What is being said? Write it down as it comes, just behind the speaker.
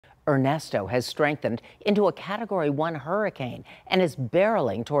Ernesto has strengthened into a Category 1 hurricane and is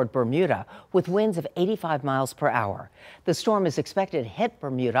barreling toward Bermuda with winds of 85 miles per hour. The storm is expected to hit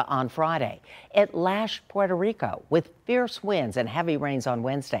Bermuda on Friday. It lashed Puerto Rico with fierce winds and heavy rains on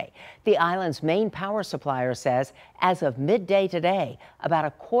Wednesday. The island's main power supplier says as of midday today, about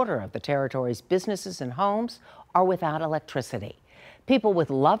a quarter of the territory's businesses and homes are without electricity. People with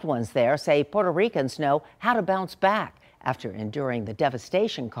loved ones there say Puerto Ricans know how to bounce back after enduring the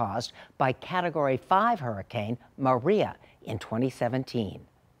devastation caused by Category 5 Hurricane Maria in 2017.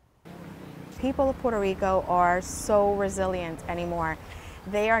 People of Puerto Rico are so resilient anymore.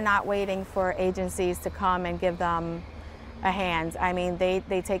 They are not waiting for agencies to come and give them a hand. I mean, they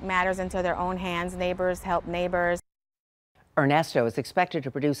take matters into their own hands. Neighbors help neighbors. Ernesto is expected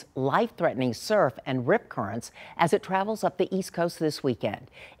to produce life-threatening surf and rip currents as it travels up the East Coast this weekend.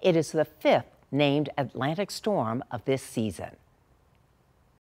 It is the 5th named Atlantic storm of this season.